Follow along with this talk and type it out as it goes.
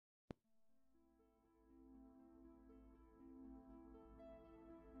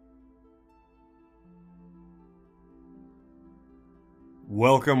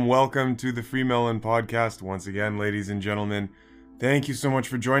Welcome to the Free Melon Podcast once again, ladies and gentlemen. Thank you so much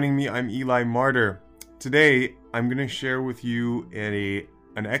for joining me. I'm Eli Martyr. Today, I'm going to share with you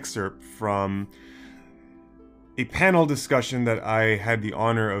an excerpt from a panel discussion that I had the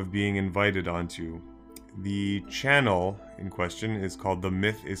honor of being invited onto. The channel in question is called The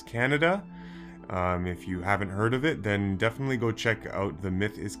Myth is Canada. If you haven't heard of it, then definitely go check out The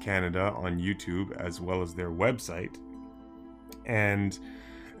Myth is Canada on YouTube as well as their website. And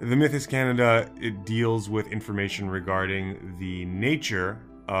The Myth is Canada, it deals with information regarding the nature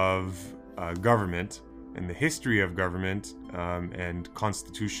of government and the history of government and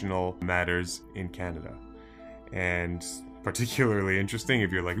constitutional matters in Canada. And particularly interesting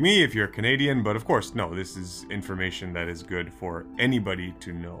if you're like me, if you're Canadian, but of course, no, this is information that is good for anybody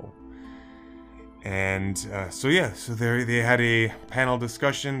to know. And so they had a panel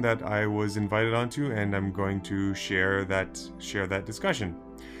discussion that I was invited onto, and I'm going to share that discussion.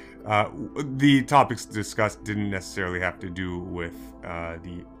 The topics discussed didn't necessarily have to do with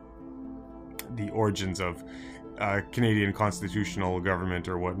the origins of Canadian constitutional government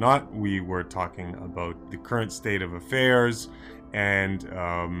or whatnot. We were talking about the current state of affairs and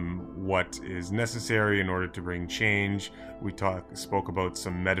what is necessary in order to bring change. We spoke about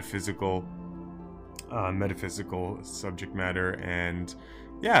some metaphysical subject matter, and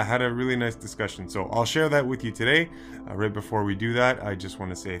had a really nice discussion. So I'll share that with you today. Right before we do that, I just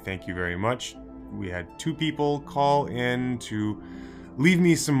want to say thank you very much. We had 2 people call in to leave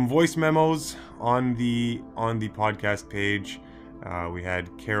me some voice memos on the podcast page. We had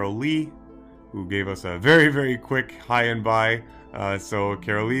Carol Lee, who gave us a very, very quick hi and bye. So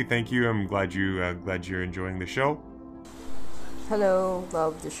Carol Lee, thank you. I'm glad you're enjoying the show. Hello,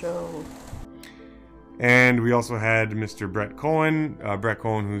 love the show. And we also had Mr. Brett Cohen,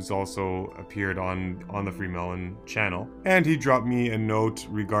 who's also appeared on the Free Melon channel. And he dropped me a note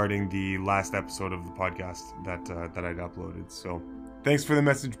regarding the last episode of the podcast that I'd uploaded. So thanks for the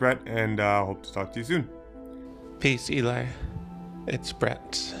message, Brett, and hope to talk to you soon. Peace, Eli. It's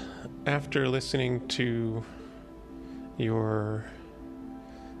Brett. After listening to your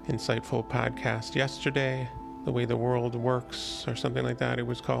insightful podcast yesterday, The Way the World Works, or something like that it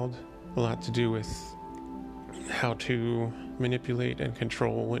was called, a lot to do with how to manipulate and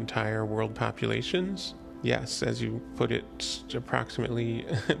control entire world populations. Yes, as you put it, approximately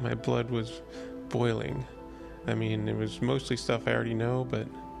my blood was boiling. I mean, it was mostly stuff I already know, but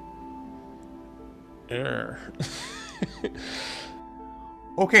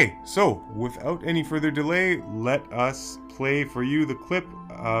Okay, so without any further delay, let us play for you the clip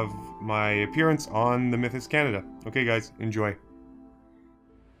of my appearance on The Myth is Canada. Okay, guys, enjoy.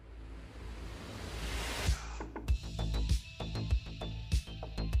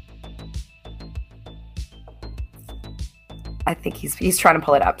 I think he's trying to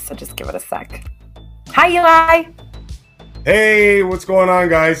pull it up, so just give it a sec. Hi, Eli. Hey, what's going on,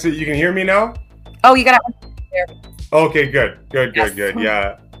 guys? So you can hear me now? Oh, you got it. There. Okay, good. Yes.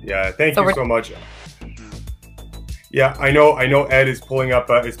 Yeah. Thank you so much. Yeah, I know. Ed is pulling up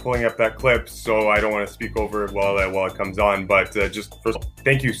that clip, so I don't want to speak over it while it comes on. But just first,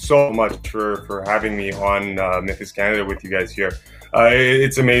 thank you so much for having me on Myth is Canada with you guys here.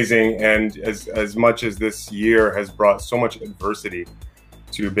 It's amazing, and as much as this year has brought so much adversity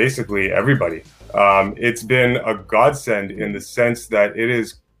to basically everybody, it's been a godsend in the sense that it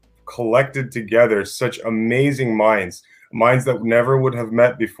has collected together such amazing minds that never would have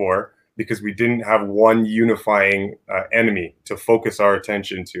met before, because we didn't have one unifying enemy to focus our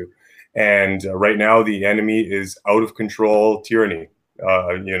attention to. And right now, the enemy is out of control tyranny.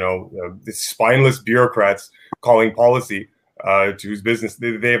 The spineless bureaucrats calling policy to whose business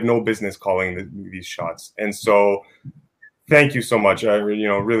they have no business calling these shots. And so, thank you so much.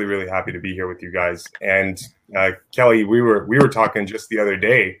 Really, really happy to be here with you guys. And Kelly, we were talking just the other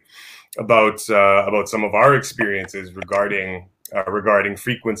day about some of our experiences regarding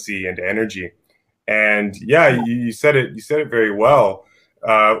frequency and energy. And yeah, you said it very well.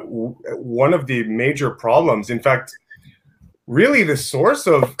 One of the major problems, in fact, really the source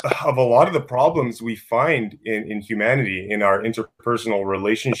of a lot of the problems we find in humanity, in our interpersonal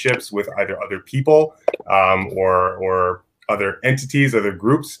relationships with either other people or other entities, other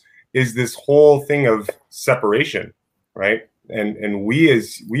groups, is this whole thing of separation, right? And we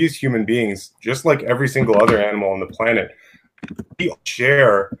as human beings, just like every single other animal on the planet, we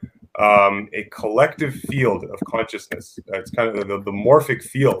share a collective field of consciousness. It's kind of the morphic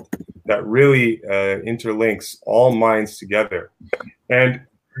field that really interlinks all minds together. And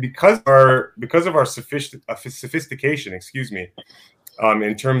because of our sophistication,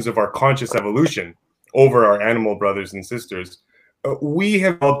 in terms of our conscious evolution over our animal brothers and sisters, we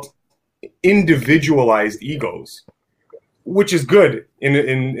have developed individualized egos, which is good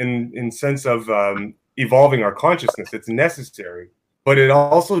in sense of evolving our consciousness. It's necessary, but it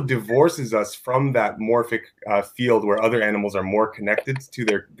also divorces us from that morphic field where other animals are more connected to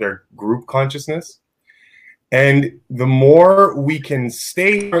their group consciousness. And the more we can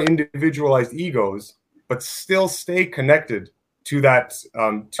stay in our individualized egos, but still stay connected to that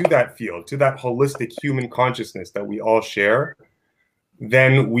field, to that holistic human consciousness that we all share,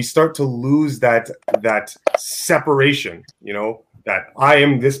 then we start to lose that separation, that I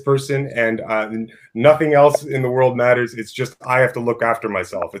am this person and nothing else in the world matters. It's just I have to look after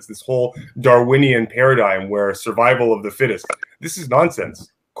myself. It's this whole Darwinian paradigm where survival of the fittest. This is nonsense.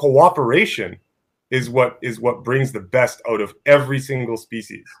 Cooperation is what brings the best out of every single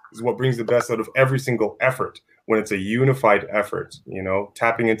species, is what brings the best out of every single effort when it's a unified effort,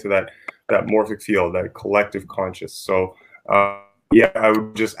 tapping into that morphic field, that collective conscious. So yeah, I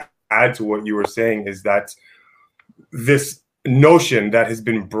would just add to what you were saying is that this notion that has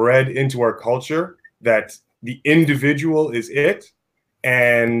been bred into our culture that the individual is it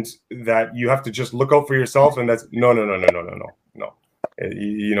and that you have to just look out for yourself, and that's no.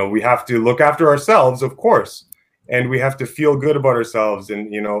 We have to look after ourselves, of course, and we have to feel good about ourselves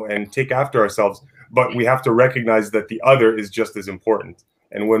and take after ourselves, but we have to recognize that the other is just as important.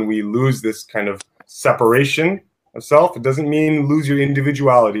 And when we lose this kind of separation of self, it doesn't mean lose your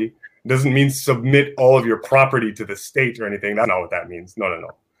individuality. It doesn't mean submit all of your property to the state or anything. That's not what that means.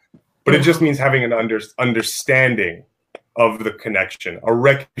 No. But it just means having an understanding of the connection, a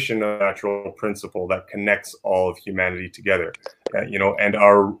recognition of a natural principle that connects all of humanity together, and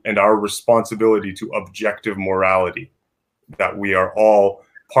our responsibility to objective morality that we are all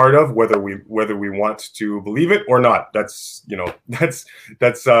part of, whether we want to believe it or not. That's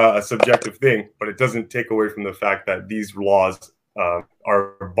a subjective thing, but it doesn't take away from the fact that these laws are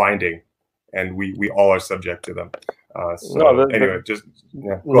binding, and we all are subject to them.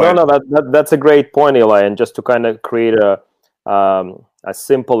 That's a great point, Eli. And just to kind of create a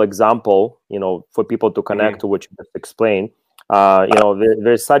simple example, for people to connect to what you just explained,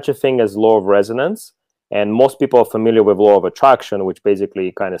 there's such a thing as law of resonance. And most people are familiar with law of attraction, which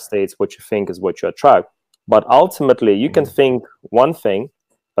basically kind of states what you think is what you attract. But ultimately, you can think one thing,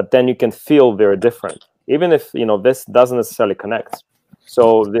 but then you can feel very different, even if this doesn't necessarily connect.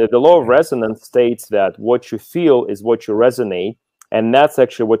 So the law of resonance states that what you feel is what you resonate, and that's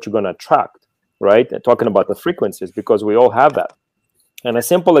actually what you're going to attract, right? And talking about the frequencies, because we all have that. And a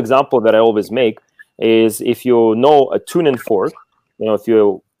simple example that I always make is if you know a tuning fork, if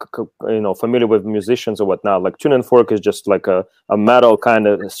you familiar with musicians or whatnot, like tuning fork is just like a metal kind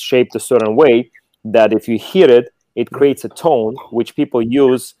of shaped a certain way that if you hit it, it creates a tone which people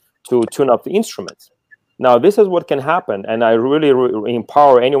use to tune up the instruments. Now, this is what can happen, and I really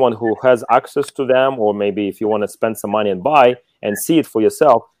empower anyone who has access to them, or maybe if you want to spend some money and buy and see it for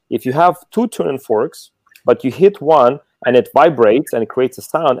yourself. If you have two tuning forks, but you hit one and it vibrates and it creates a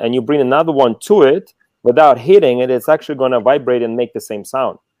sound, and you bring another one to it without hitting it, it's actually going to vibrate and make the same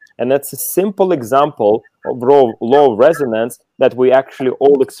sound. And that's a simple example of law of resonance that we actually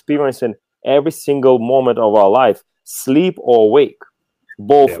all experience in every single moment of our life, sleep or awake,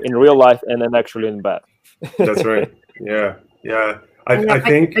 both in real life and then actually in bed. That's right. Yeah. I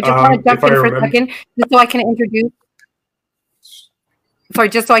think I just want to jump in for a second, just so I can introduce. Sorry,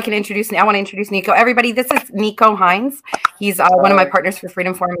 just so I can introduce. I want to introduce Nico. Everybody, this is Nico Hines. He's one of my partners for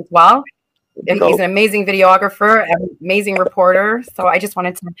Freedom Forum as well. He's an amazing videographer, an amazing reporter. So I just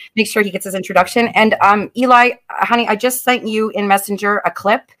wanted to make sure he gets his introduction. And Eli, honey, I just sent you in Messenger a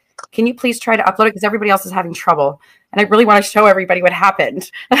clip. Can you please try to upload it, because everybody else is having trouble, and I really want to show everybody what happened.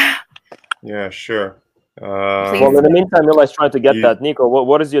 Yeah, sure. Well, in the meantime, Eli's trying to get that. Nico,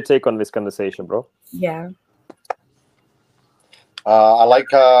 what is your take on this conversation, bro? Yeah. I like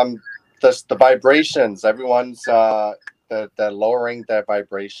the vibrations. Everyone's they're lowering their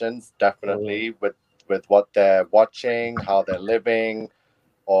vibrations, definitely, with what they're watching, how they're living,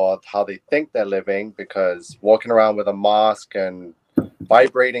 or how they think they're living, because walking around with a mask and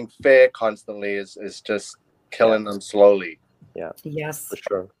vibrating fear constantly is just killing them slowly. Yeah. Yes.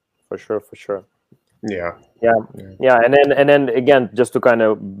 For sure. Yeah. And then again, just to kind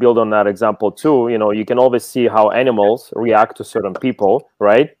of build on that example too, you can always see how animals react to certain people,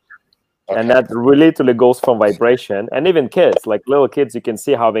 right? Okay. And that literally goes from vibration, and even kids, like little kids, you can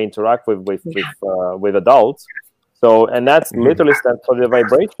see how they interact with adults. So, and that's literally stands for the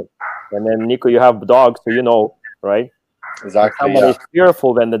vibration. And then Nico, you have dogs, so right? Exactly. If somebody's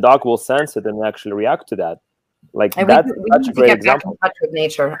fearful, then the dog will sense it and actually react to that. Like and that's we need a great to get example. back in touch with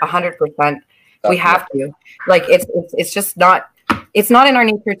nature, 100%. We have to. Like it's just not It's not in our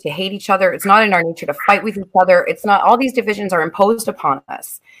nature to hate each other. It's not in our nature to fight with each other. It's not, all these divisions are imposed upon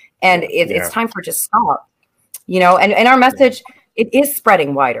us. And it's time for just stop, you know, and our message, it is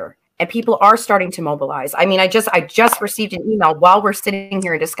spreading wider and people are starting to mobilize. I mean, I just received an email while we're sitting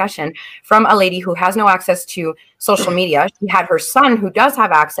here in discussion from a lady who has no access to social media. She had her son who does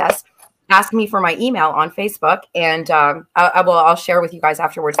have access ask me for my email on Facebook, and I'll share with you guys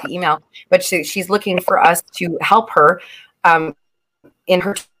afterwards the email, but she's looking for us to help her in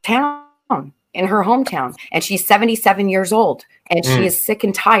her town, in her hometown. And she's 77 years old and she is sick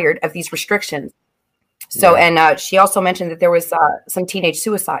and tired of these restrictions. So, and she also mentioned that there was some teenage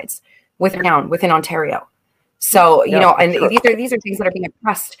suicides within Ontario. So, you know, and these are things that are being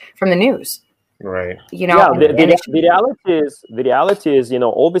oppressed from the news. Right. You know, the reality is, you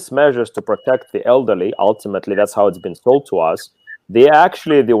know, all these measures to protect the elderly, ultimately, that's how it's been sold to us. They're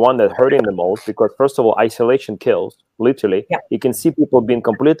actually the one that's hurting the most because, first of all, isolation kills, literally. Yeah. You can see people being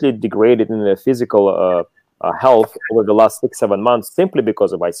completely degraded in their physical health over the last 6-7 months simply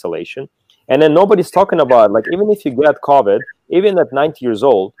because of isolation. And then nobody's talking about, like, even if you get COVID, even at 90 years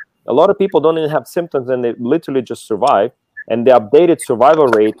old, a lot of people don't even have symptoms and they literally just survive. And the updated survival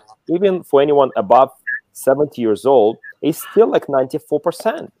rate, even for anyone above 70 years old, is still like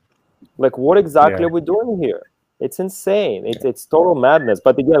 94%. Like, what exactly are we doing here? It's insane. It's total madness.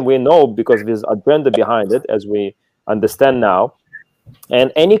 But again, we know because there's agenda behind it, as we understand now.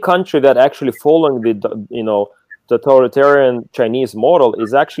 And any country that actually following the, you know, totalitarian Chinese model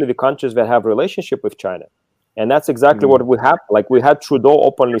is actually the countries that have relationship with China. And that's exactly what we have. Like, we had Trudeau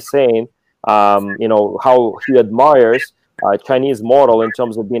openly saying, you know, how he admires Chinese model in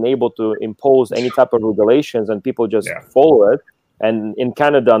terms of being able to impose any type of regulations and people just follow it. And in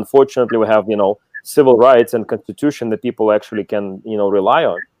Canada, unfortunately, we have, you know, civil rights and constitution that people actually can, you know, rely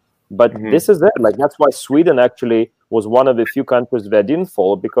on. But this is it. Like, that's why Sweden actually was one of the few countries that didn't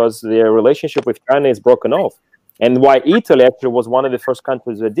follow, because their relationship with China is broken off. And why Italy actually was one of the first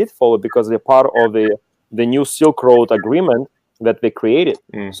countries that did follow, because they're part of the new Silk Road agreement that they created.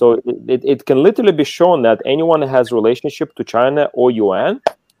 So it can literally be shown that anyone who has relationship to China or UN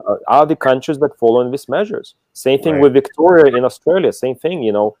are the countries that follow in these measures. Same thing with Victoria in Australia. Same thing,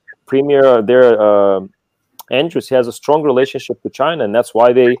 you know, Premier there, Andrews, he has a strong relationship with China, and that's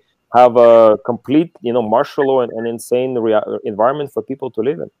why they have a complete, you know, martial law and insane environment for people to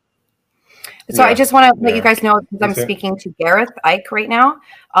live in. So I just want to let you guys know, because I'm speaking to Gareth Ike right now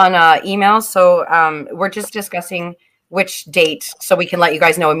on email. So we're just discussing which date, so we can let you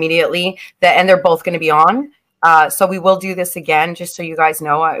guys know immediately that, and they're both going to be on. So we will do this again, just so you guys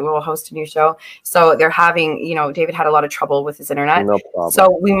know. I will host a new show. So they're having, you know, David had a lot of trouble with his internet. No problem.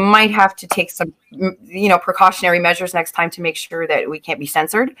 So we might have to take some, you know, precautionary measures next time to make sure that we can't be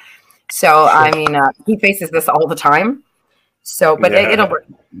censored. So, I mean, he faces this all the time. So, but it'll work.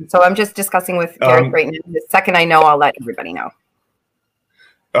 So I'm just discussing with Gareth right now. The second I know, I'll let everybody know.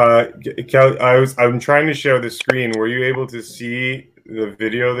 Kelly, I'm trying to share the screen. Were you able to see the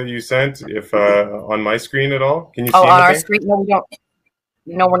video that you sent? If on my screen at all? Can you see anything? On our screen? No, we don't.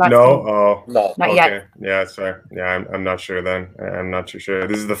 No, we're not. No, no, not yet. Yeah, sorry. Yeah, I'm not sure. Then I'm not too sure.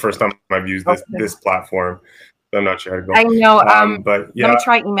 This is the first time I've used this platform. So I'm not sure how to go. I know. But yeah, let me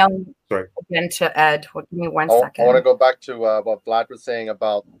try emailing again to Ed. Give me one second. I want to go back to what Vlad was saying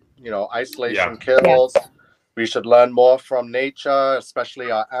about, you know, isolation kills. Yeah. We should learn more from nature,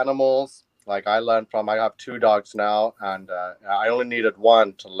 especially our animals. Like I have 2 dogs now, and I only needed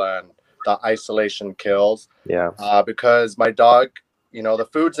 1 to learn the isolation kills. Yeah. Because my dog, you know, the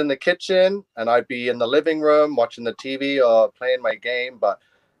food's in the kitchen, and I'd be in the living room watching the TV or playing my game, but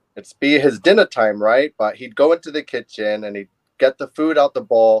it's be his dinner time, right? But he'd go into the kitchen and he'd get the food out the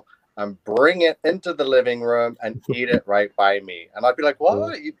bowl and bring it into the living room and eat it right by me. And I'd be like,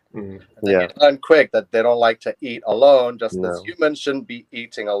 what? And then you'd learn quick that they don't like to eat alone, just as humans shouldn't be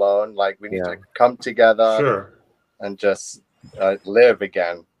eating alone. Like, we need to come together and just live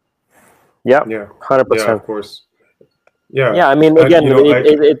again. Yeah, 100%. Yeah, of course. Yeah. I mean, again,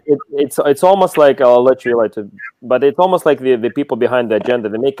 it's almost like, I'll let you but it's almost like the people behind the agenda.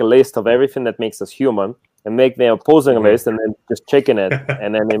 They make a list of everything that makes us human and make the opposing list, and then just checking it,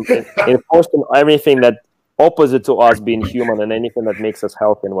 and then enforcing everything that opposite to us being human and anything that makes us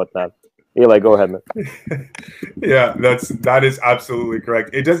healthy and whatnot. Eli, go ahead, man. Yeah, that is absolutely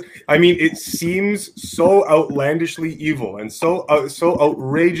correct. It does. I mean, it seems so outlandishly evil and so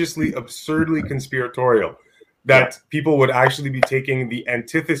outrageously, absurdly conspiratorial that people would actually be taking the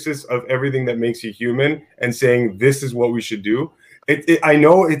antithesis of everything that makes you human and saying this is what we should do. I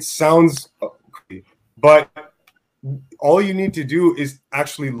know it sounds crazy, but all you need to do is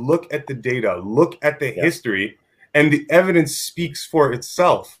actually look at the data, look at the history, and the evidence speaks for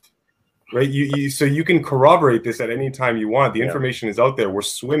itself. Right, so you can corroborate this at any time you want. The information is out there. We're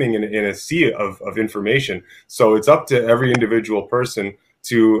swimming in a sea of information. So it's up to every individual person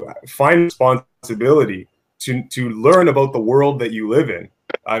to find responsibility to learn about the world that you live in.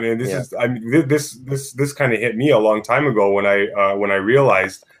 I mean, this kind of hit me a long time ago when I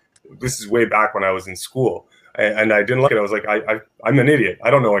realized, this is way back when I was in school, and I didn't like it. I was like, I'm an idiot. I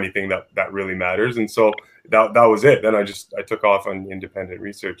don't know anything that really matters, and so that was it. Then I took off on independent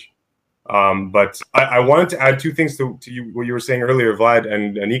research. But I wanted to add two things to you, what you were saying earlier, Vlad,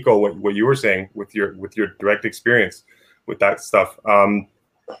 and Nico, what you were saying with your direct experience with that stuff. About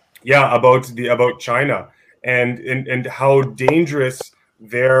China and how dangerous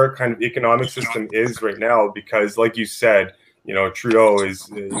their kind of economic system is right now, because like you said, Trudeau he's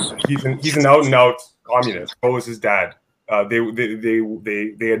an out and out communist. So was his dad. They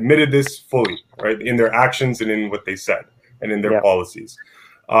admitted this fully, right, in their actions and in what they said and in their policies.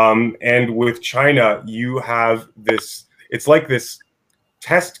 And with China, you have this, it's like this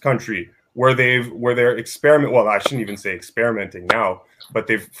test country where they're experiment. Well, I shouldn't even say experimenting now, but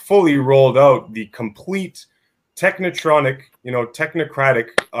they've fully rolled out the complete technocratic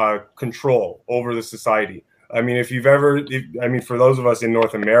control over the society. I mean, for those of us in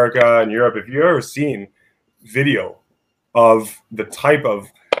North America and Europe, if you've ever seen video of the type of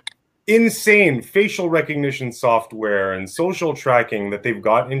insane facial recognition software and social tracking that they've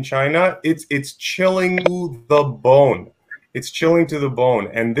got in China, it's chilling to the bone. It's chilling to the bone.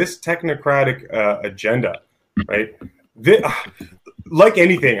 And this technocratic agenda, right? Like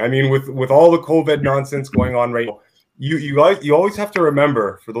anything, I mean, with all the COVID nonsense going on right now, you always have to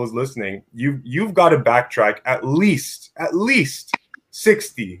remember, for those listening, you've got to backtrack at least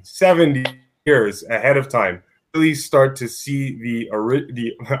 60, 70 years ahead of time. Really start to see the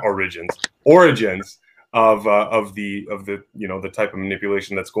origins of the type of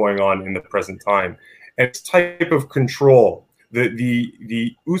manipulation that's going on in the present time, and it's type of control,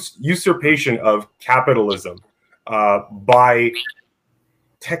 the usurpation of capitalism by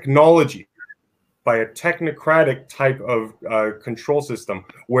technology, by a technocratic type of control system,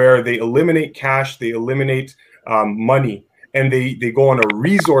 where they eliminate cash, they eliminate money, and they go on a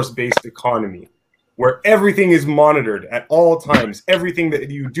resource-based economy, where everything is monitored at all times. Everything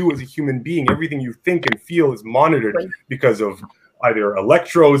that you do as a human being, everything you think and feel is monitored because of either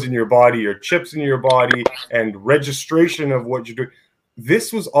electrodes in your body or chips in your body and registration of what you're doing.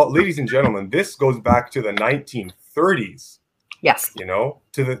 This was all, ladies and gentlemen, this goes back to the 1930s. Yes. To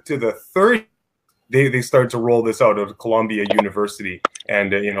the 30s, they started to roll this out of Columbia University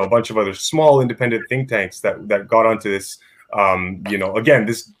and a bunch of other small independent think tanks that got onto this. Again,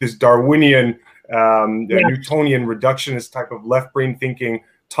 this Darwinian, Newtonian reductionist type of left brain thinking,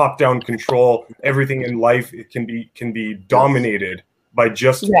 top down control. Everything in life, it can be dominated by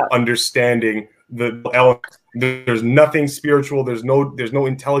just understanding the elements. There's nothing spiritual. There's no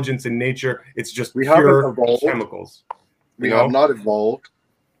intelligence in nature. It's just pure chemicals. We have not evolved.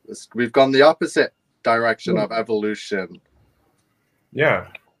 We've gone the opposite direction of evolution. And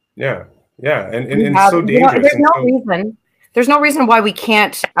it's so dangerous. There's no reason why we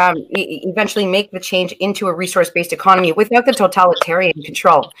can't eventually make the change into a resource-based economy without the totalitarian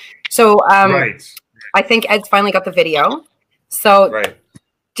control. So I think Ed's finally got the video. So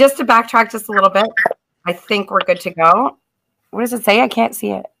just to backtrack just a little bit, I think we're good to go. What does it say? I can't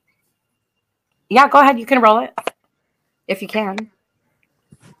see it. Yeah, go ahead. You can roll it if you can.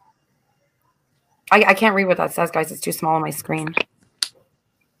 I can't read what that says, guys. It's too small on my screen.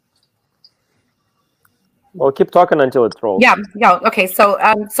 Well, keep talking until it's rolled. Yeah. Okay. So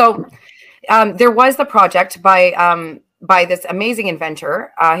there was the project by this amazing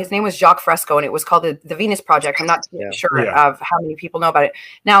inventor. His name was Jacques Fresco, and it was called the Venus Project. I'm not sure of how many people know about it.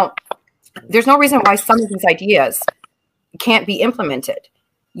 Now, there's no reason why some of these ideas can't be implemented.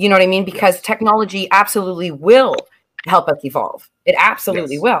 You know what I mean? Because technology absolutely will help us evolve. It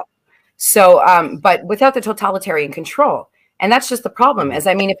absolutely will. So, but without the totalitarian control. And that's just the problem. As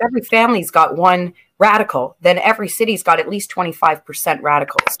I mean, if every family's got one radical, then every city's got at least 25%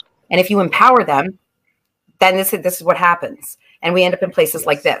 radicals. And if you empower them, then this is what happens. And we end up in places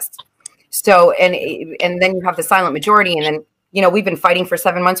like this. So, and then you have the silent majority. And then, we've been fighting for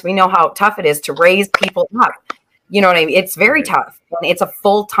 7 months. We know how tough it is to raise people up. You know what I mean? It's very tough. And it's a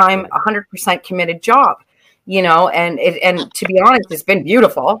full-time, 100% committed job, and to be honest, it's been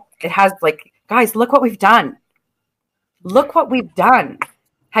beautiful. It has, guys, look what we've done. Look what we've done.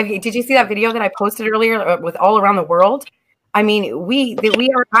 Did you see that video that I posted earlier with all around the world? I mean, we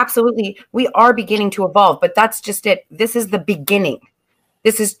are beginning to evolve, but that's just it. This is the beginning.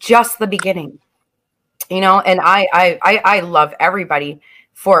 This is just the beginning. you know, and I love everybody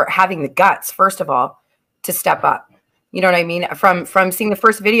for having the guts, first of all, to step up. You know what I mean? From seeing the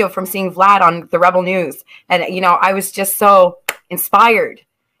first video, from seeing Vlad on the Rebel News, and you know, I was just so inspired.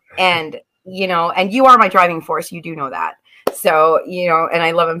 And you know, and you are my driving force. You do know that. So you know, and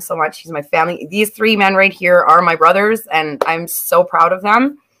I love him so much. He's my family. These three men right here are my brothers, and I'm so proud of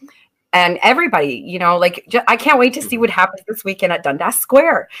them. And everybody, you know, like I can't wait to see what happens this weekend at Dundas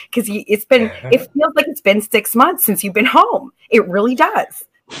Square, because it feels like it's been 6 months since you've been home. It really does.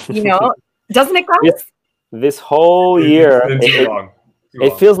 You know, doesn't it, guys? This whole year,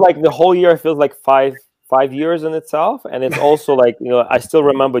 it feels like the whole year feels like five years in itself, and it's also like, you know, I still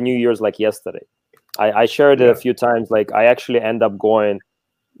remember New Year's like yesterday. I shared it a few times. Like I actually end up going,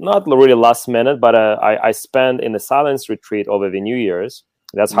 not really last minute, but I spent in the silence retreat over the New Year's.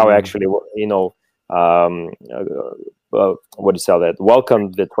 That's how I actually, you know, what do you say that?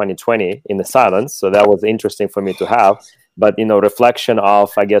 Welcomed the 2020 in the silence. So that was interesting for me to have. But, you know, reflection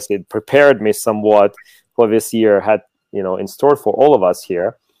of, I guess it prepared me somewhat for this year, had, you know, in store for all of us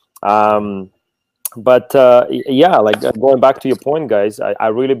here. But yeah, like going back to your point, guys, I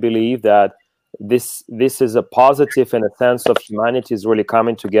really believe that this is a positive in a sense of humanity is really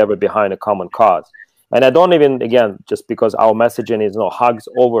coming together behind a common cause. And I don't even, again, just because our messaging is, you know, hugs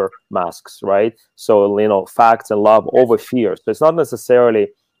over masks, right? So, you know, facts and love over fear. So it's not necessarily,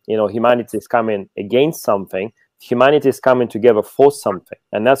 you know, humanity is coming against something. Humanity is coming together for something.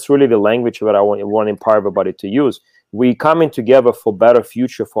 And that's really the language that I want to empower everybody to use. We coming together for better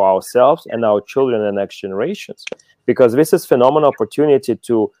future for ourselves and our children and next generations. Because this is phenomenal opportunity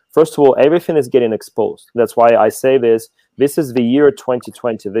to, first of all, everything is getting exposed. That's why I say this is the year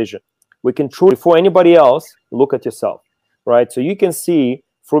 2020 vision. We can truly, before anybody else, look at yourself, right? So you can see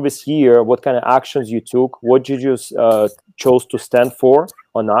through this year what kind of actions you took, what you just chose to stand for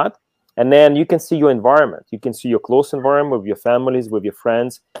or not. And then you can see your environment. You can see your close environment with your families, with your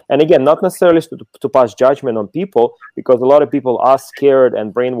friends. And again, not necessarily to pass judgment on people, because a lot of people are scared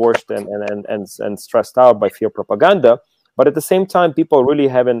and brainwashed and stressed out by fear propaganda. But at the same time, people really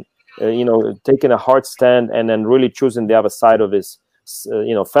haven't, you know, taken a hard stand and then really choosing the other side of this,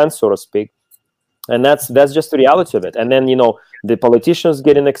 you know, fence, so to speak. And that's just the reality of it. And then, you know, the politicians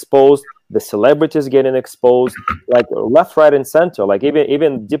getting exposed, the celebrities getting exposed, like left, right, and center. Like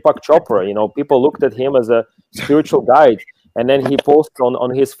even Deepak Chopra, you know, people looked at him as a spiritual guide, and then he posted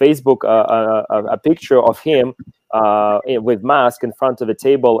on his Facebook a picture of him with mask in front of a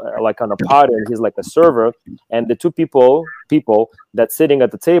table, like on a party, and he's like a server, and the two people that sitting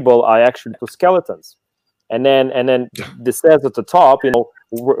at the table are actually two skeletons. And then this says at the top, you know,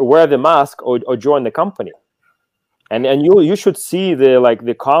 wear the mask or join the company. And you should see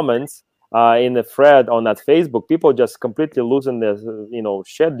the comments in the thread on that Facebook. People just completely losing their, you know,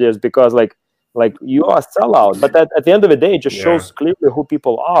 shit there, because like you are a sellout. But at the end of the day, it just shows clearly who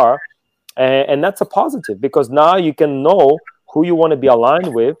people are, and that's a positive, because now you can know who you want to be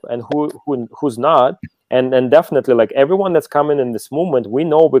aligned with and who's not. And definitely, like everyone that's coming in this movement, we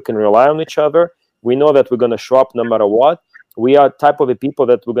know we can rely on each other. We know that we're going to show up no matter what. We are type of the people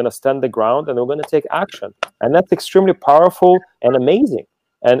that we're going to stand the ground and we're going to take action. And that's extremely powerful and amazing.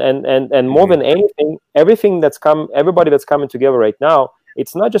 And more than anything, everybody that's coming together right now,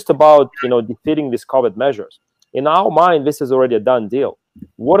 it's not just about, you know, defeating these COVID measures. In our mind, this is already a done deal.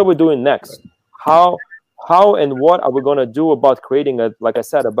 What are we doing next? How and what are we going to do about creating like I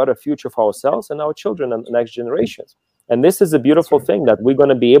said, a better future for ourselves and our children and the next generations? And this is a beautiful thing, that we're going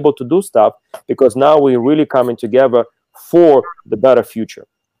to be able to do stuff, because now we're really coming together for the better future.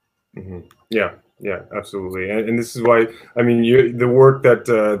 Yeah, absolutely. And this is why, I mean, the work that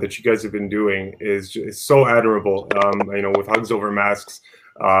you guys have been doing is so admirable. You know, with Hugs Over Masks,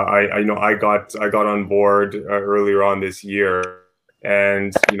 I know I got on board earlier on this year.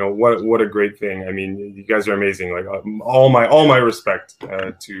 And you know, what a great thing. I mean, you guys are amazing. Like all my respect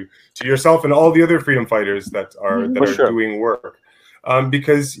to yourself and all the other freedom fighters that are doing work.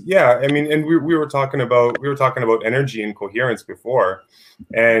 Because I mean, and we were talking about energy and coherence before,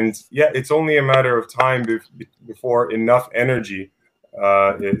 and it's only a matter of time before enough energy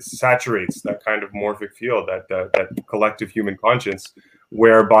it saturates that kind of morphic field, that collective human conscience,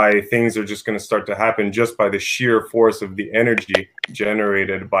 whereby things are just going to start to happen just by the sheer force of the energy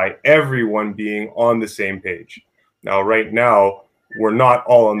generated by everyone being on the same page. Now, right now, we're not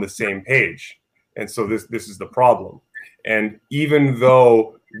all on the same page, and so this is the problem. And even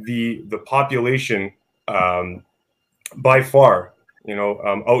though the population by far, you know,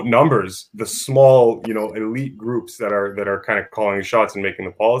 outnumbers the small, you know, elite groups that are kind of calling shots and making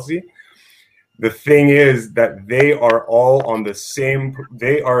the policy, The thing is that they are all on the same,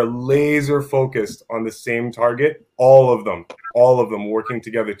 they are laser focused on the same target, all of them working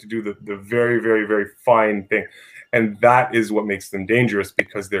together to do the very, very, very fine thing. And that is what makes them dangerous,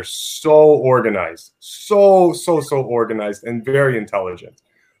 because they're so organized, so organized and very intelligent.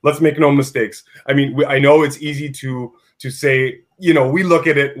 Let's make no mistakes. I mean, I know it's easy to say, you know, we look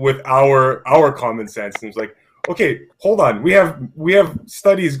at it with our common sense and it's like, okay, hold on. We have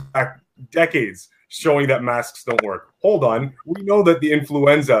studies back decades showing that masks don't work. Hold on. We know that the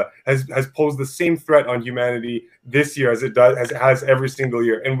influenza has posed the same threat on humanity this year as it has every single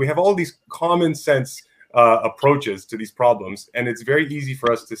year. And we have all these common sense approaches to these problems. And it's very easy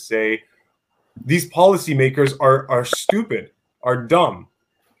for us to say these policymakers are stupid, are dumb.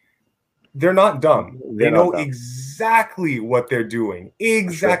 They're not dumb. They know exactly what they're doing.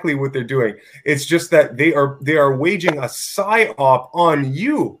 Exactly what they're doing. It's just that they are waging a psyop on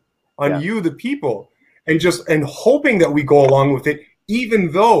you, you, the people, and hoping that we go along with it,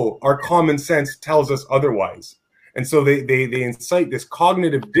 even though our common sense tells us otherwise. And so they incite this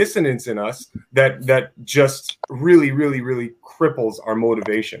cognitive dissonance in us that just really, really, really cripples our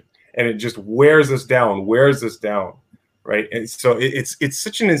motivation, and it just wears us down. Right. And so it's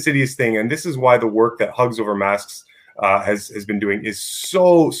such an insidious thing. And this is why the work that Hugs Over Masks has been doing is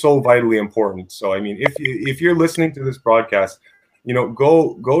so vitally important. So, I mean, if you're listening to this broadcast, you know,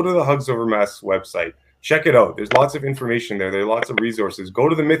 go to the Hugs Over Masks website, check it out. There's lots of information there. There are lots of resources. Go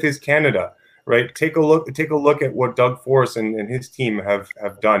to the Myth is Canada, right? Take a look at what Doug Forrest and his team have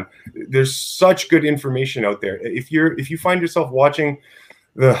done. There's such good information out there. If you find yourself watching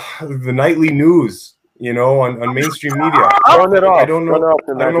the nightly news, you know, on mainstream media, turn it off. I don't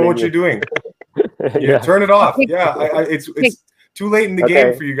know what you're doing. Turn it off. Yeah, it's too late in the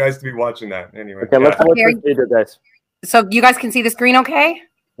game for you guys to be watching that. Anyway, let's watch this video, guys. So you guys can see the screen, okay?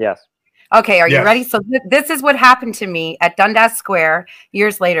 Yes. Okay, are you ready? So this is what happened to me at Dundas Square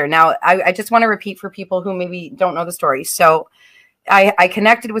years later. Now, I just want to repeat for people who maybe don't know the story. So I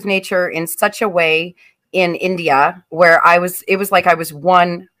connected with nature in such a way in India where it was like I was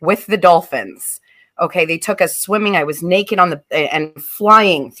one with the dolphins. Okay, they took us swimming. I was naked and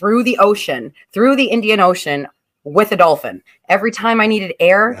flying through the ocean, through the Indian Ocean with a dolphin. Every time I needed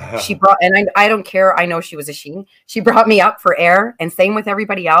air, she brought, and I don't care. I know she was a she brought me up for air, and same with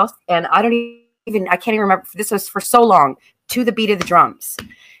everybody else. And I can't even remember. This was for so long, to the beat of the drums.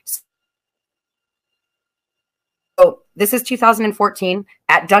 So this is 2014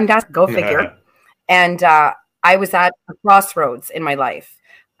 at Dundas, go figure. And I was at a crossroads in my life.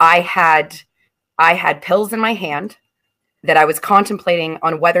 I had pills in my hand that I was contemplating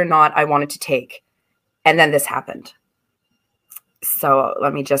on whether or not I wanted to take. And then this happened. So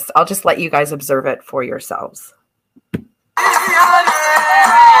I'll just let you guys observe it for yourselves.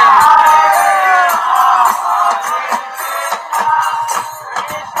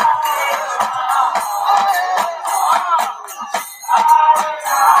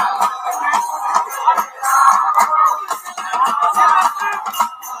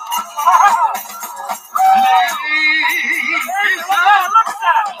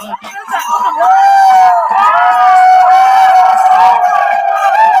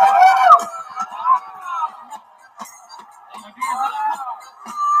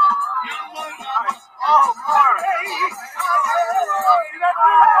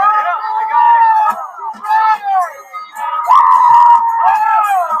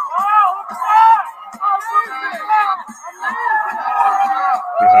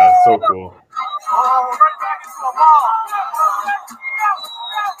 So cool.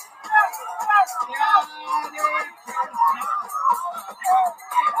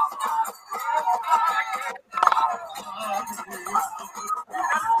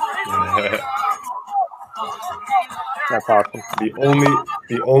 That's awesome.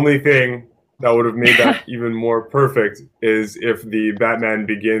 The only thing that would have made that even more perfect is if the Batman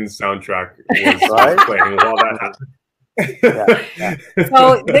Begins soundtrack was playing while that happened.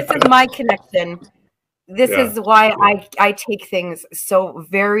 So this is my connection. This is why I take things so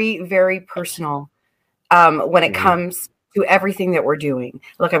very, very personal when it comes to everything that we're doing.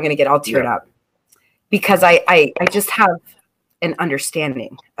 Look, I'm going to get all teared up because I just have an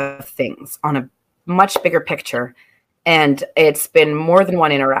understanding of things on a much bigger picture. And it's been more than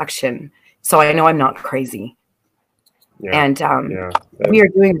one interaction. So I know I'm not crazy. And we are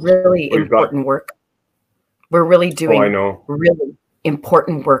doing really important work. We're really doing really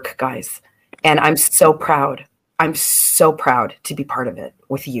important work, guys. And I'm so proud. I'm so proud to be part of it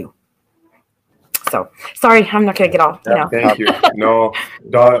with you. So sorry, I'm not going to get all. Thank you. No,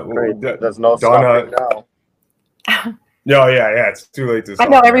 there's no stopping now. No, yeah, it's too late to. I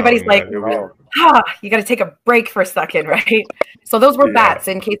know everybody's like, you got to take a break for a second, right? So those were bats.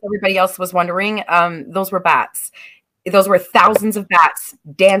 In case everybody else was wondering, those were bats. Those were thousands of bats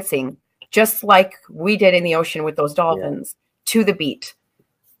dancing, just like we did in the ocean with those dolphins, to the beat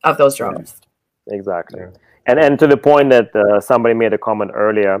of those drums. Exactly. And to the point that somebody made a comment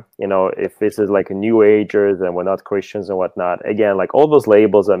earlier, you know, if this is like a New Agers and we're not Christians and whatnot, again, like all those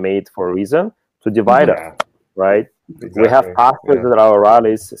labels are made for a reason, to divide us, right? Exactly. We have pastors at our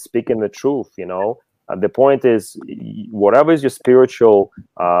rallies speaking the truth, you know. The point is, whatever is your spiritual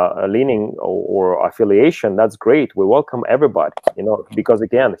leaning or affiliation, that's great. We welcome everybody, you know, because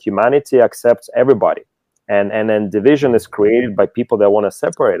again, humanity accepts everybody. And then division is created by people that want to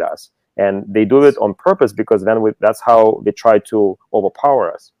separate us. And they do it on purpose because then that's how they try to overpower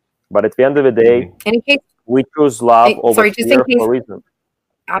us. But at the end of the day, we choose love over fear for a reason.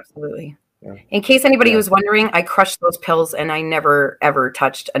 Absolutely. Yeah. In case anybody was wondering, I crushed those pills and I never, ever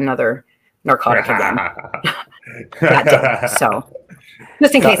touched another narcotic again. That day. So,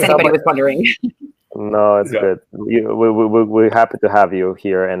 just in case anybody was wondering. No, it's good. We're happy to have you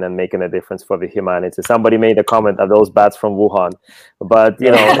here and then making a difference for the humanity. Somebody made a comment of those bats from Wuhan, but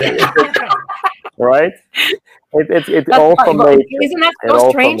you know, right? It also made. Isn't that so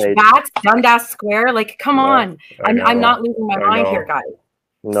strange? Bats, Dundas Square. Like, come on! I'm not losing my mind here, guys.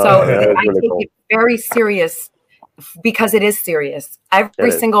 No, so I take it very serious because it is serious.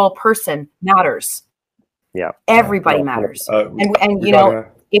 Every single person matters. Yeah, everybody matters. And you know,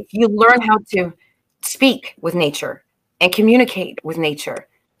 if you learn how to speak with nature and communicate with nature.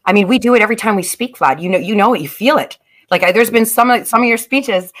 I mean, we do it every time we speak, Vlad. You know it, you feel it. Like there's been some of your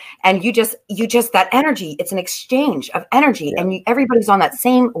speeches, and you just that energy. It's an exchange of energy, and everybody's on that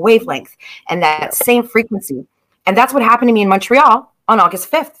same wavelength and that same frequency. And that's what happened to me in Montreal on August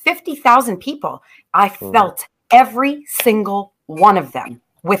 5th. 50,000 people. I felt every single one of them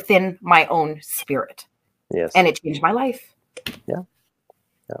within my own spirit. Yes, and it changed my life. Yeah.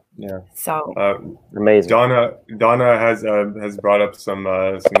 So amazing. Donna has brought up some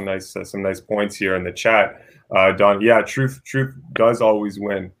nice points here in the chat. Donna, truth does always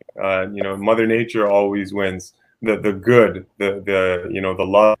win. You know, Mother Nature always wins. The good, the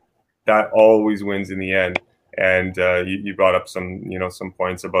love, that always wins in the end. And you brought up some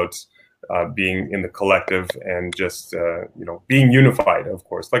points about being in the collective and just being unified. Of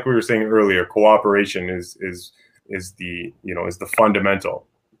course, like we were saying earlier, cooperation is the fundamental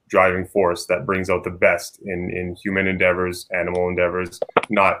driving force that brings out the best in human endeavors, animal endeavors,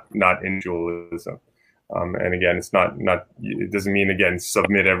 not individualism. And again, it doesn't mean, again,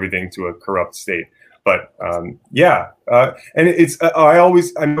 submit everything to a corrupt state. But and it's I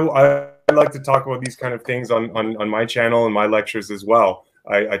like to talk about these kind of things on my channel and my lectures as well.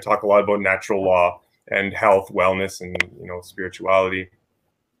 I talk a lot about natural law and health, wellness, and spirituality,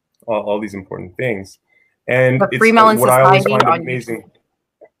 all these important things. And the Free Melon what I always find on amazing.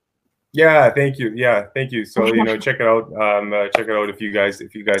 Yeah, thank you. Yeah, thank you. So check it out. Check it out if you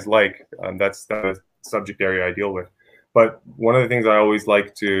guys like. That's the subject area I deal with. But one of the things I always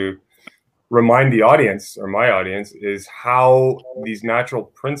like to remind the audience, or my audience, is how these natural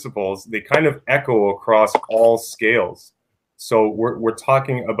principles, they kind of echo across all scales. So we're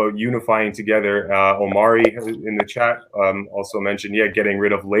talking about unifying together. Omari in the chat also mentioned, getting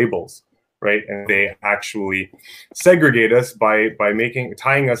rid of labels. Right, and they actually segregate us by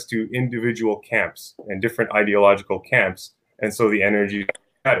tying us to individual camps and different ideological camps, and so the energy.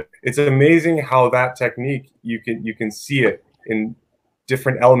 It's amazing how that technique you can see it in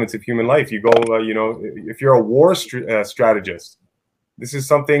different elements of human life. You go, if you're a war strategist, this is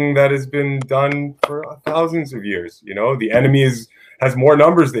something that has been done for thousands of years. The enemy has more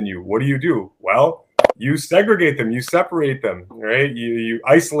numbers than you. What do? Well, you segregate them, you separate them, right? You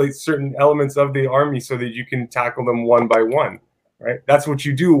isolate certain elements of the army so that you can tackle them one by one, right? That's what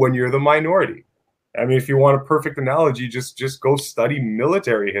you do when you're the minority. I mean, if you want a perfect analogy, just go study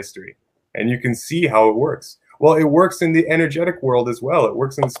military history and you can see how it works. Well, it works in the energetic world as well. It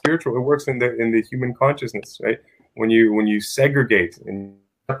works in the spiritual, it works in the human consciousness, right? When you segregate and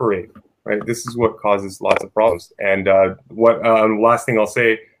separate, right? This is what causes lots of problems. And last thing I'll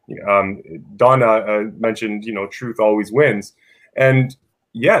say, Donna mentioned, truth always wins, and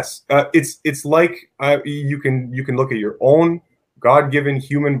yes, it's like you can look at your own God-given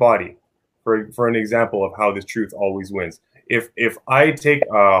human body for an example of how the truth always wins. If I take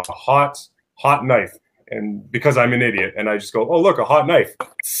a hot knife, and because I'm an idiot, and I just go, oh look, a hot knife,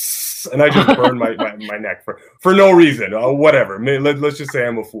 and I just burn my neck for no reason, whatever. Let's just say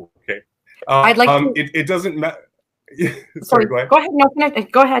I'm a fool. Okay, I'd like it doesn't matter. Sorry, go ahead. Go ahead. No,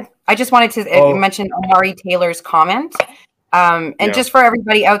 go ahead. I just wanted to mention Omari Taylor's comment. Just for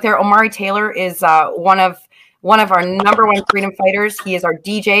everybody out there, Omari Taylor is one of our #1 freedom fighters. He is our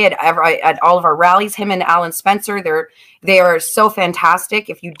DJ at all of our rallies. Him and Alan Spencer, they are so fantastic.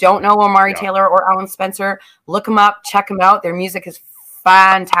 If you don't know Omari Taylor or Alan Spencer, look them up, check them out. Their music is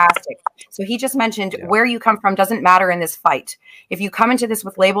fantastic. So he just mentioned where you come from doesn't matter in this fight. If you come into this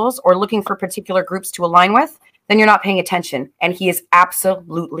with labels or looking for particular groups to align with, then you're not paying attention. And he is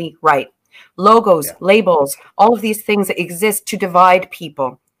absolutely right. Logos, labels, all of these things that exist to divide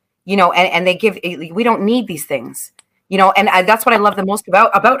people, you know, and we don't need these things, you know, and that's what I love the most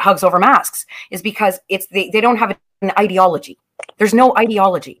about Hugs Over Masks is because they don't have an ideology. There's no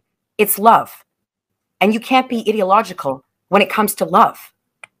ideology. It's love. And you can't be ideological when it comes to love.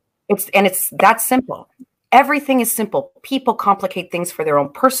 It's that simple. Everything is simple. People complicate things for their own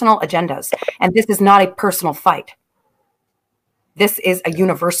personal agendas. And this is not a personal fight. This is a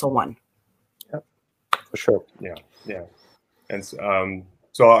universal one. Yep, for sure. Yeah. And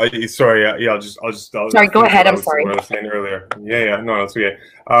sorry. I'll just. Sorry, go ahead. I'm sorry. What I was saying earlier. No, that's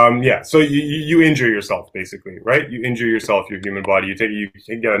okay. So you injure yourself basically, right? You injure yourself, your human body. You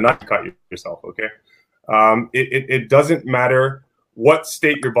get a knife cut yourself. Okay. It doesn't matter what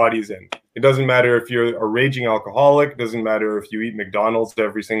state your body is in. It doesn't matter if you're a raging alcoholic. It doesn't matter if you eat McDonald's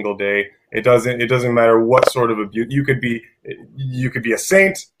every single day. It doesn't matter what sort of abuse. You could be a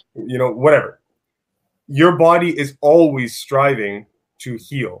saint, you know, whatever. Your body is always striving to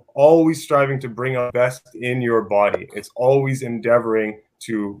heal, always striving to bring out the best in your body. It's always endeavoring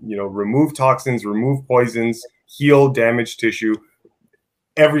to, you know, remove toxins, remove poisons, heal damaged tissue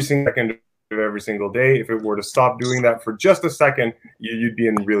every single second of every single day. If it were to stop doing that for just a second, you'd be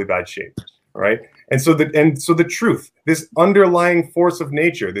in really bad shape. All right. And so the truth, this underlying force of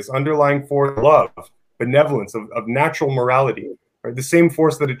nature, this underlying force of love, benevolence, of natural morality, right? The same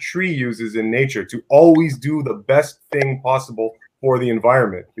force that a tree uses in nature to always do the best thing possible for the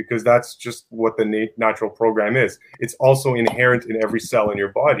environment, because that's just what the natural program is. It's also inherent in every cell in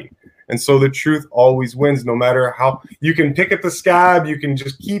your body. And so the truth always wins, no matter how you can pick at the scab, you can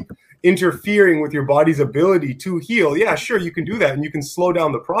just keep interfering with your body's ability to heal. Yeah, sure, you can do that and you can slow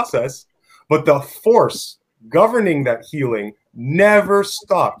down the process, but the force governing that healing never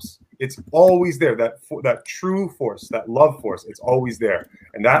stops. It's always there. That true force, that love force, it's always there.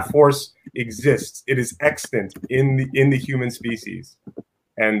 And that force exists. It is extant in the human species.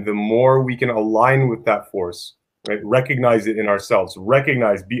 And the more we can align with that force, right, recognize it in ourselves,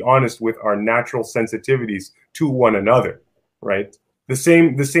 be honest with our natural sensitivities to one another, right? The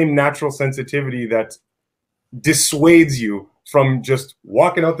same natural sensitivity that dissuades you from just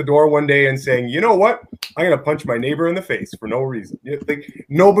walking out the door one day and saying, you know what, I'm going to punch my neighbor in the face for no reason. Like,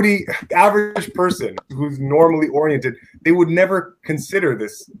 nobody, average person who's normally oriented, they would never consider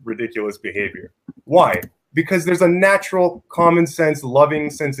this ridiculous behavior. Why? Because there's a natural, common sense, loving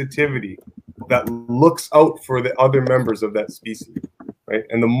sensitivity that looks out for the other members of that species, right?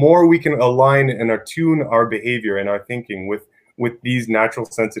 And the more we can align and attune our behavior and our thinking with these natural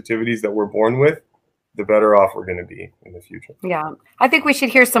sensitivities that we're born with, the better off we're going to be in the future. Yeah. I think we should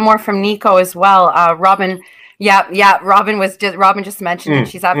hear some more from Nico as well. Robin. Yeah. Robin just mentioned it.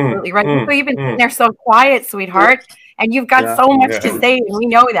 She's absolutely right. Nico, you've been sitting there so quiet, sweetheart, and you've got so much to say, and we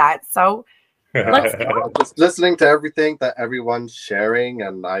know that. So let's go. Just listening to everything that everyone's sharing,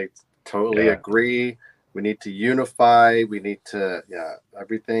 and I totally agree. We need to unify. We need to,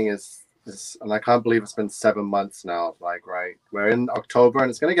 everything is, and I can't believe it's been 7 months now. Like, right, we're in October, and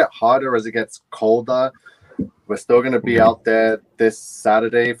it's going to get harder as it gets colder. We're still going to be out there this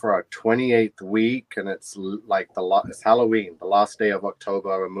Saturday for our 28th week, and it's like it's Halloween, the last day of October.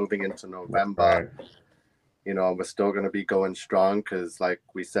 We're moving into November. Right. You know, we're still going to be going strong because, like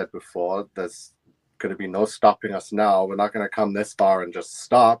we said before, there's going to be no stopping us now. We're not going to come this far and just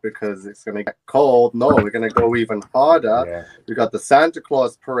stop because it's going to get cold. No, we're going to go even harder. Yeah. We got the Santa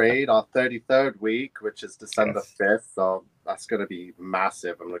Claus parade, our 33rd week, which is December 5th. So that's going to be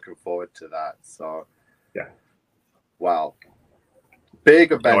massive. I'm looking forward to that. So, yeah. Wow.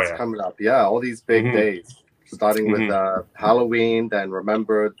 Big events coming up. Yeah, all these big days. Starting with Halloween, then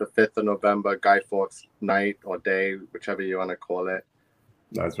remember the 5th of November, Guy Fawkes night or day, whichever you want to call it.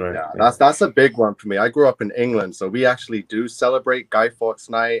 That's right. Yeah, that's a big one for me. I grew up in England, so we actually do celebrate Guy Fawkes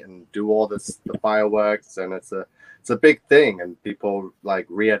night and do all the fireworks, and it's a big thing. And people like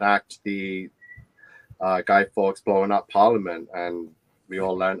reenact the Guy Fawkes blowing up Parliament, and we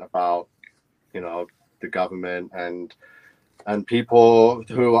all learned about, you know, the government and people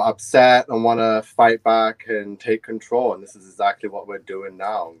who are upset and want to fight back and take control. And this is exactly what we're doing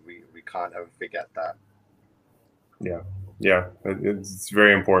now. We can't ever forget that. Yeah, it's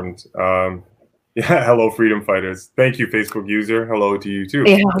very important. Yeah, hello, freedom fighters. Thank you, Facebook user. Hello to you too.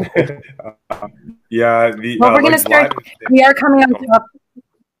 Yeah. The well, we're gonna start. We are coming on top.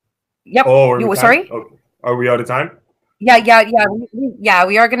 Yep. Oh, sorry. Okay. Are we out of time? Yeah.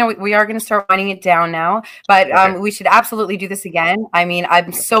 We are gonna start winding it down now. But okay. We should absolutely do this again. I mean,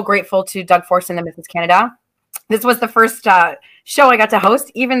 I'm so grateful to Doug Forson and Mrs. Canada. This was the first show I got to host,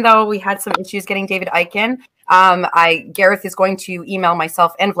 even though we had some issues getting David Eichen. Gareth is going to email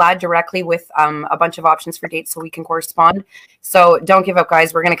myself and Vlad directly with a bunch of options for dates so we can correspond. So don't give up,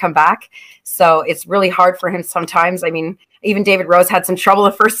 guys. We're going to come back. So it's really hard for him sometimes. I mean, even David Rose had some trouble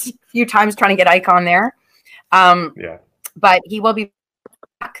the first few times trying to get Ike on there. But he will be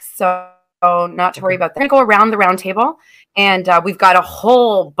back. So not to worry about that. We're going to go around the round table. And we've got a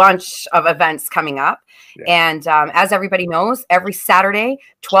whole bunch of events coming up. Yeah. And as everybody knows, every Saturday,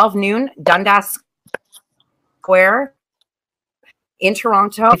 12 noon, Dundas Square in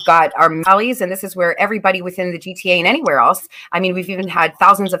Toronto. We've got our rallies, and this is where everybody within the GTA and anywhere else. I mean, we've even had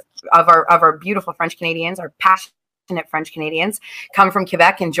thousands of our beautiful French Canadians, our passionate French Canadians, come from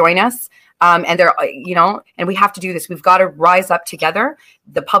Quebec and join us. And they're, and we have to do this. We've got to rise up together.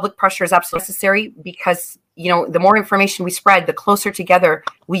 The public pressure is absolutely necessary because, the more information we spread, the closer together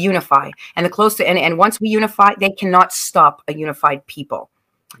we unify. And the closer, and once we unify, they cannot stop a unified people.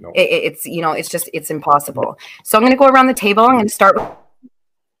 No. It's impossible. So I'm going to go around the table. I'm going to start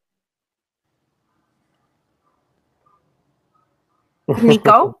with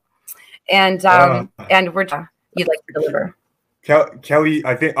Nico. And we're you'd like to deliver. Kelly,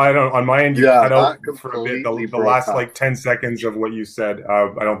 I think on my end you cut out for a bit the last like 10 seconds of what you said.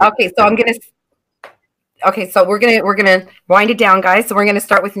 I don't think so we're gonna wind it down, guys. So we're gonna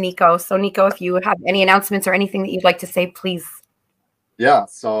start with Nico. So Nico, if you have any announcements or anything that you'd like to say, please. Yeah,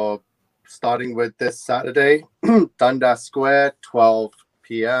 so starting with this Saturday, Dundas Square, 12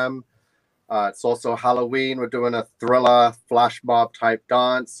 p.m. It's also Halloween. We're doing a thriller flash mob type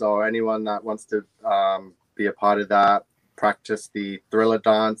dance. So anyone that wants to be a part of that, practice the thriller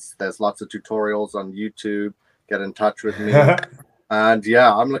dance. There's lots of tutorials on YouTube. Get in touch with me. And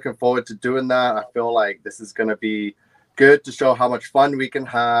yeah, I'm looking forward to doing that. I feel like this is going to be good to show how much fun we can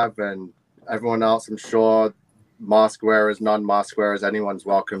have. And everyone else, I'm sure, mask wearers, non-mask wearers, anyone's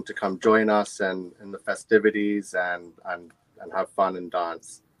welcome to come join us and in the festivities and have fun and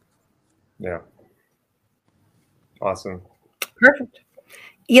dance. Yeah. Awesome. Perfect.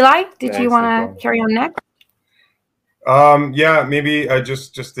 Eli, did you want to carry on next? Yeah, maybe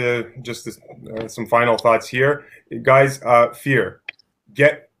just some final thoughts here, guys. Fear.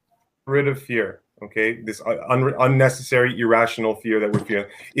 Get rid of fear. Okay, this unnecessary, irrational fear that we're feeling.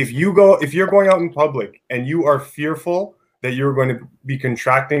 If you're going out in public and you are fearful that you're going to be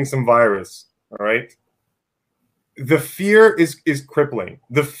contracting some virus, all right, the fear is crippling.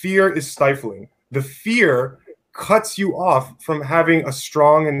 The fear is stifling. The fear cuts you off from having a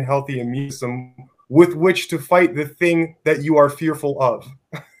strong and healthy immune system with which to fight the thing that you are fearful of.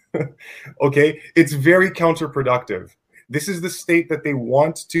 Okay, it's very counterproductive. This is the state that they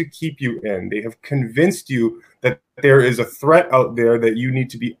want to keep you in. They have convinced you that there is a threat out there that you need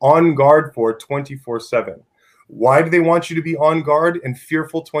to be on guard for 24/7. Why do they want you to be on guard and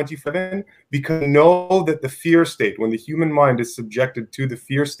fearful 24/7? Because they know that the fear state, when the human mind is subjected to the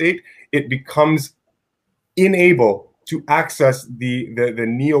fear state, it becomes unable to access the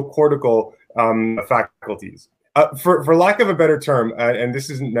neocortical faculties. For lack of a better term, and this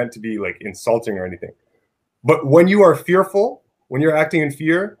isn't meant to be like insulting or anything, but when you are fearful, when you're acting in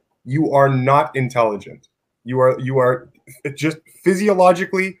fear, you are not intelligent. You are just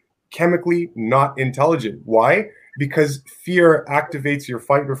physiologically, chemically not intelligent. Why? Because fear activates your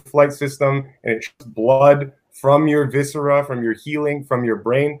fight or flight system, and it shoots blood from your viscera, from your healing, from your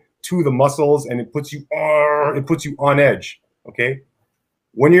brain to the muscles, and it puts you on edge. Okay?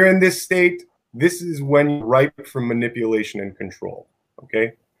 When you're in this state, this is when you're ripe for manipulation and control.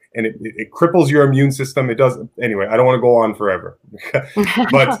 Okay? And it cripples your immune system. It does. Anyway, I don't want to go on forever.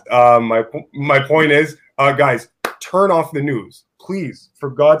 But my point is, guys, turn off the news. Please, for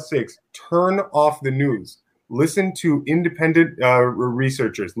God's sakes, turn off the news. Listen to independent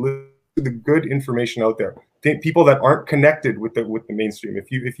researchers. Listen to the good information out there. People that aren't connected with the mainstream.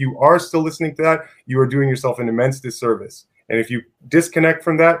 If you are still listening to that, you are doing yourself an immense disservice. And if you disconnect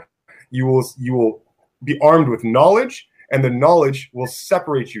from that, you will be armed with knowledge. And the knowledge will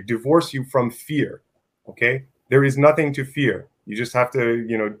separate you, divorce you from fear. Okay? There is nothing to fear. You just have to,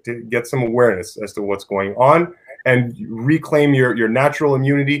 to get some awareness as to what's going on and reclaim your natural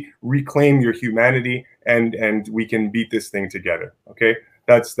immunity, reclaim your humanity, and we can beat this thing together. Okay?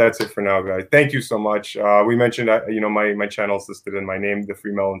 that's it for now, guys. Thank you so much. We mentioned my channel's listed in my name, the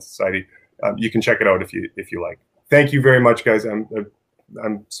Free Melon Society. You can check it out if you like. Thank you very much, guys.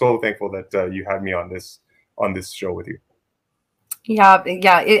 I'm so thankful that you had me on this show with you. Yeah.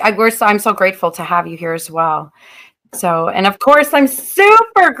 I'm so grateful to have you here as well. So, and of course, I'm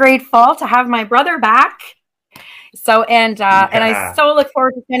super grateful to have my brother back. So, and I so look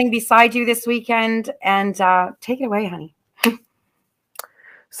forward to standing beside you this weekend. And take it away, honey.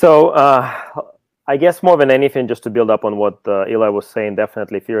 So, I guess more than anything, just to build up on what Eli was saying,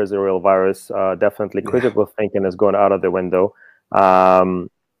 definitely fear is a real virus. Definitely critical thinking is going out of the window.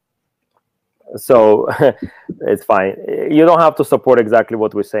 So it's fine. You don't have to support exactly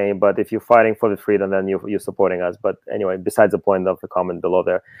what we're saying, but if you're fighting for the freedom, then you're supporting us. But anyway, besides the point of the comment below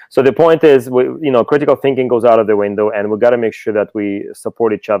there. So the point is, critical thinking goes out of the window, and we got to make sure that we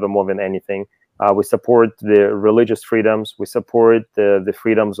support each other more than anything. We support the religious freedoms. We support the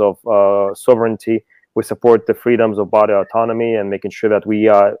freedoms of sovereignty. We support the freedoms of body autonomy and making sure that we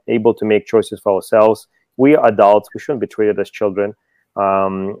are able to make choices for ourselves. We are adults. We shouldn't be treated as children.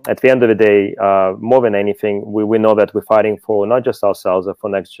 At the end of the day, more than anything, we know that we're fighting for not just ourselves, but for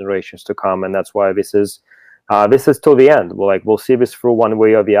next generations to come, and that's why this is till the end. We'll see this through one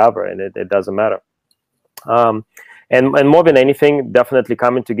way or the other, and it doesn't matter. And more than anything, definitely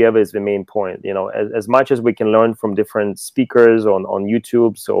coming together is the main point. As much as we can learn from different speakers on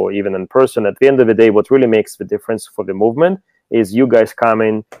YouTube or even in person, at the end of the day, what really makes the difference for the movement is you guys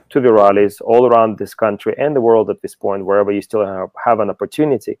coming to the rallies all around this country and the world at this point, wherever you still have an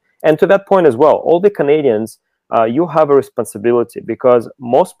opportunity. And to that point as well, all the Canadians, you have a responsibility, because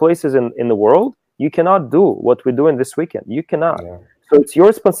most places in the world, you cannot do what we're doing this weekend. You cannot. Yeah. So it's your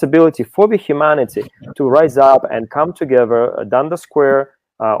responsibility for the humanity to rise up and come together at Dundas Square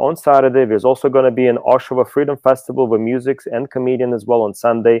on Saturday. There's also going to be an Oshawa Freedom Festival with music and comedian as well on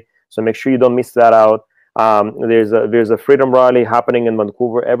Sunday. So make sure you don't miss that out. There's a freedom rally happening in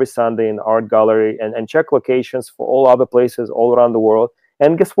Vancouver every Sunday in the Art Gallery, and check locations for all other places all around the world.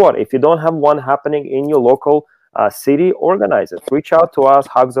 And guess what? If you don't have one happening in your local city, organize it. Reach out to us,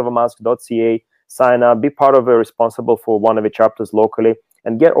 hugsofamusk.ca, sign up, be part of it, responsible for one of the chapters locally,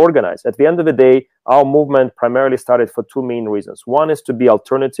 and get organized. At the end of the day, our movement primarily started for two main reasons. One is to be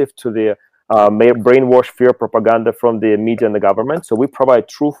alternative to the brainwash fear propaganda from the media and the government. So we provide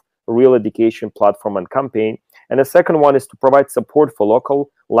truth, real education platform and campaign. And the second one is to provide support for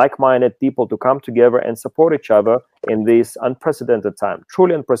local, like-minded people to come together and support each other in this unprecedented time,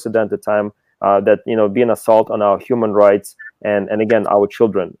 truly unprecedented time, that be an assault on our human rights and again our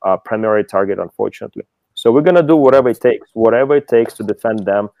children, our primary target, unfortunately. So we're gonna do whatever it takes to defend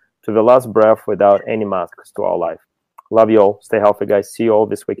them to the last breath without any masks to our life. Love you all. Stay healthy, guys. See you all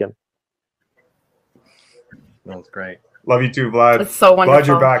this weekend. That's great. Love you too, Vlad. It's so wonderful. Glad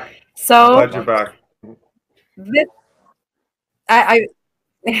you're back. So glad you're back. I've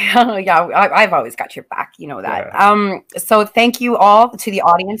always got your back. You know that. Yeah. So thank you all to the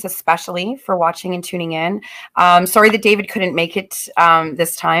audience, especially for watching and tuning in. Sorry that David couldn't make it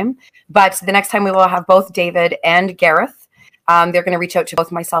this time, but the next time we will have both David and Gareth. They're going to reach out to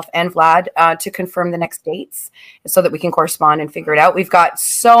both myself and Vlad to confirm the next dates so that we can correspond and figure it out. We've got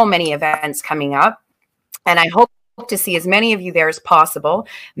so many events coming up, and I hope to see as many of you there as possible.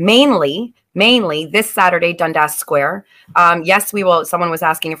 Mainly this Saturday, Dundas Square. Yes, we will. Someone was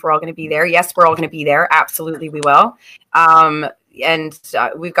asking if we're all going to be there. Yes, we're all going to be there. Absolutely, we will. And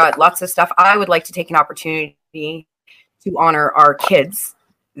we've got lots of stuff. I would like to take an opportunity to honor our kids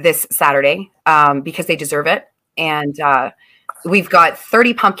this Saturday because they deserve it. And we've got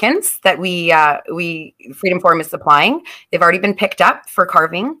 30 pumpkins that we Freedom Forum is supplying. They've already been picked up for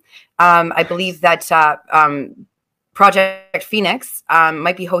carving. I believe that Project Phoenix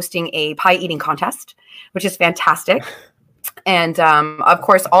might be hosting a pie eating contest, which is fantastic. And of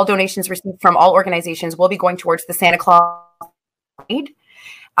course, all donations received from all organizations will be going towards the Santa Claus Parade.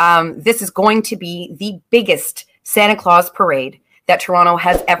 This is going to be the biggest Santa Claus parade that Toronto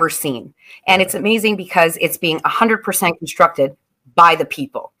has ever seen. And it's amazing because it's being 100% constructed by the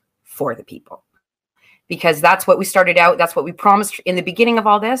people, for the people. Because that's what we started out. That's what we promised in the beginning of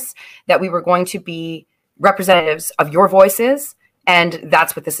all this, that we were going to be representatives of your voices, and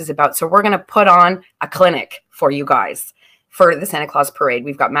that's what this is about. So we're going to put on a clinic for you guys for the Santa Claus Parade.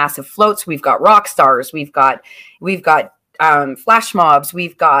 We've got massive floats, we've got rock stars, we've got flash mobs,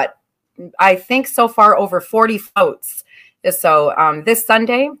 we've got, I think so far, over 40 floats. So this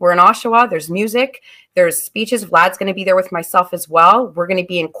Sunday we're in Oshawa. There's music, there's speeches. Vlad's going to be there with myself as well. We're going to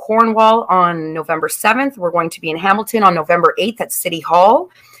be in Cornwall on November 7th. We're going to be in Hamilton on November 8th at City Hall.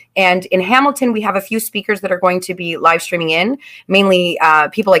 And in Hamilton, we have a few speakers that are going to be live streaming in, mainly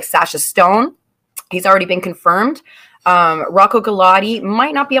people like Sasha Stone. He's already been confirmed. Rocco Galati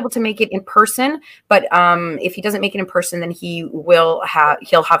might not be able to make it in person, but if he doesn't make it in person, then he'll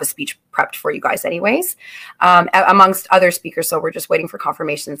have a speech prepped for you guys anyways, amongst other speakers. So we're just waiting for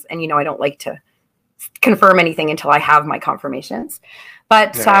confirmations. And, I don't like to confirm anything until I have my confirmations.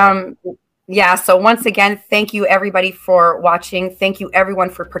 But yeah, so once again, thank you everybody for watching. Thank you everyone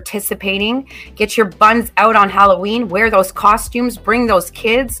for participating. Get your buns out on Halloween, wear those costumes, bring those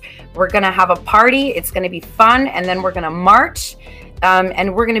kids. We're going to have a party. It's going to be fun. And then we're going to march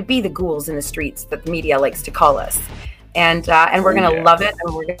and we're going to be the ghouls in the streets that the media likes to call us. And we're going to love it,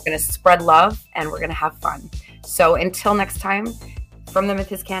 and we're going to spread love, and we're going to have fun. So until next time, from the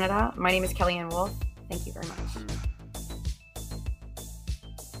Myth is Canada, my name is Kellyanne Wolf. Thank you very much.